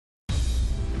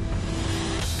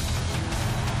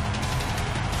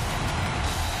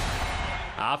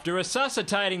After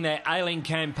resuscitating their ailing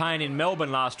campaign in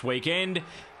Melbourne last weekend,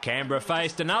 Canberra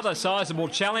faced another sizable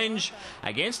challenge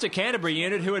against a Canterbury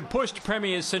unit who had pushed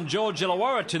Premiers St George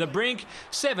Illawarra to the brink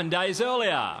 7 days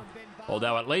earlier.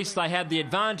 Although at least they had the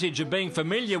advantage of being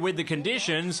familiar with the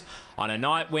conditions on a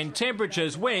night when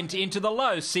temperatures went into the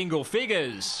low single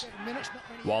figures.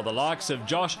 While the likes of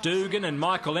Josh Dugan and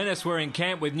Michael Ennis were in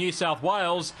camp with New South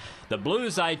Wales, the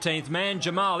Blues' 18th man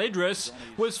Jamal Idris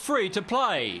was free to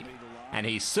play. And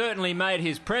he certainly made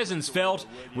his presence felt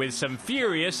with some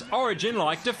furious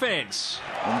Origin-like defence.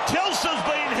 And Tilson's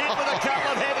been hit with a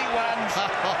couple of heavy ones.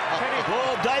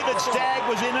 Well, David Stagg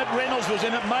was in it, Reynolds was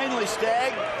in it, mainly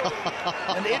Stagg,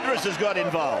 and Idris has got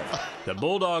involved. The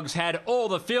Bulldogs had all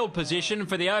the field position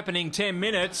for the opening 10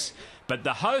 minutes, but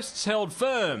the hosts held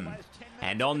firm.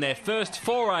 And on their first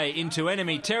foray into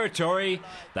enemy territory,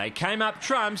 they came up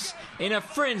trumps in a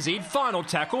frenzied final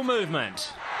tackle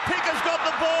movement. Picker's got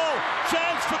the ball.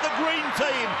 Chance for the green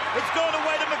team. It's gone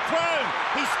away to McCrone.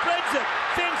 He spreads it.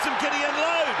 Fenson, can he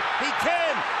unload? He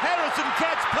can. Harrison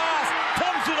catch pass.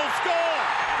 Thompson will score.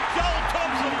 Joel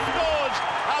Thompson scores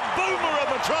a boomer of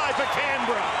a try for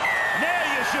Canberra. Now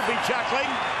you should be chuckling.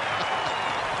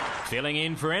 Filling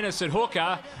in for Ennis at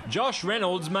hooker, Josh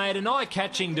Reynolds made an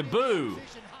eye-catching debut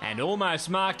and almost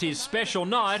marked his special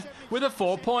night with a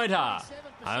 4-pointer,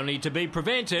 only to be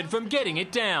prevented from getting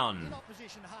it down.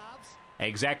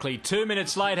 Exactly 2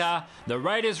 minutes later, the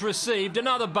Raiders received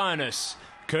another bonus,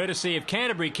 courtesy of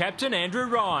Canterbury captain Andrew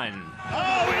Ryan.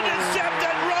 Oh,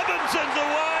 intercepted, Robinson's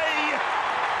away!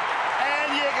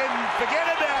 And you can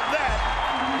forget about that.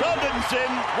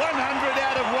 Robinson, 100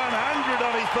 out of 100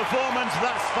 on his performance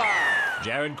thus far.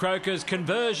 Jared Croker's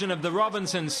conversion of the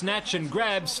Robinson snatch and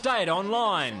grab stayed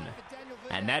online.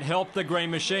 And that helped the Green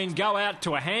Machine go out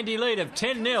to a handy lead of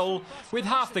 10-0 with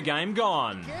half the game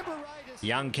gone.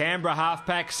 Young Canberra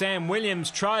halfback Sam Williams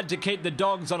tried to keep the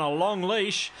Dogs on a long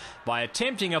leash by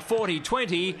attempting a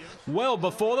 40-20 well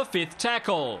before the 5th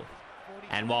tackle.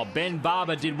 And while Ben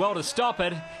Barber did well to stop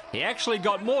it, he actually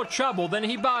got more trouble than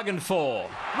he bargained for.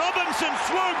 Robinson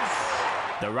swoops!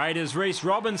 The Raiders' Reece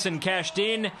Robinson cashed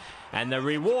in, and the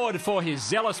reward for his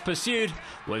zealous pursuit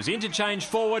was interchange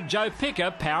forward Joe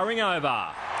Picker powering over.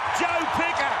 Joe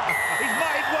Picker! He's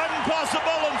made one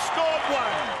possible and scored one.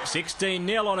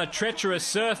 16-0 on a treacherous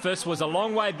surface was a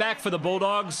long way back for the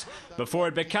Bulldogs before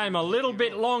it became a little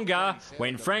bit longer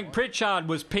when Frank Pritchard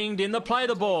was pinged in the play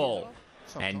the ball.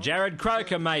 And Jared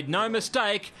Croker made no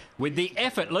mistake with the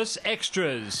effortless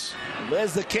extras.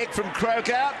 There's the kick from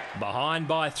Croker. Behind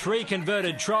by 3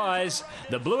 converted tries,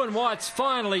 the Blue and Whites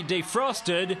finally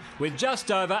defrosted with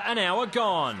just over an hour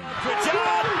gone. Pritchard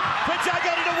got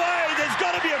it away. There's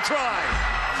got to be a try.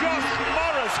 Josh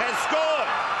Morris has scored,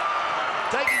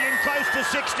 taking him close to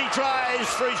 60 tries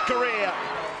for his career.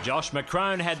 Josh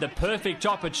McCrone had the perfect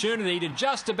opportunity to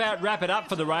just about wrap it up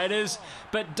for the Raiders,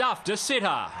 but duffed a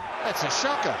sitter. That's a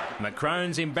shocker.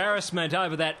 McCrone's embarrassment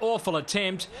over that awful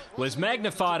attempt was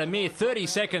magnified a mere 30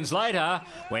 seconds later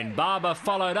when Barber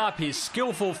followed up his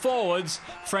skillful forwards,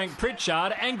 Frank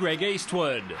Pritchard and Greg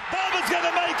Eastwood. Barber's going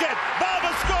to make it.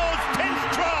 Barber scores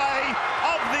 10th try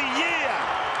of the year.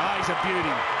 Oh, he's a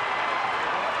beauty.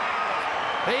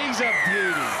 He's a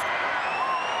beauty.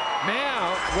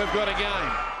 Now we've got a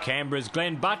game. Canberra's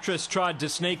Glenn Buttress tried to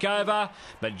sneak over,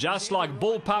 but just like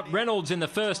Bullpup Reynolds in the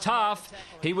first half,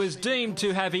 he was deemed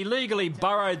to have illegally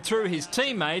burrowed through his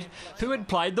teammate who had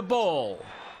played the ball.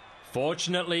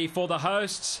 Fortunately for the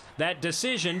hosts, that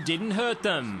decision didn't hurt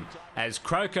them, as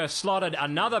Croker slotted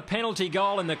another penalty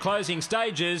goal in the closing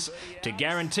stages to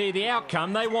guarantee the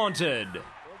outcome they wanted.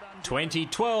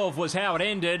 2012 was how it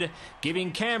ended,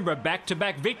 giving Canberra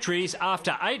back-to-back victories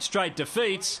after 8 straight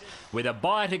defeats, with a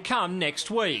bye to come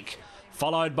next week,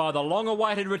 followed by the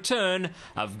long-awaited return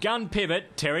of gun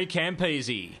pivot Terry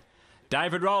Campese.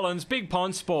 David Rowlands, Big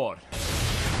Pond Sport.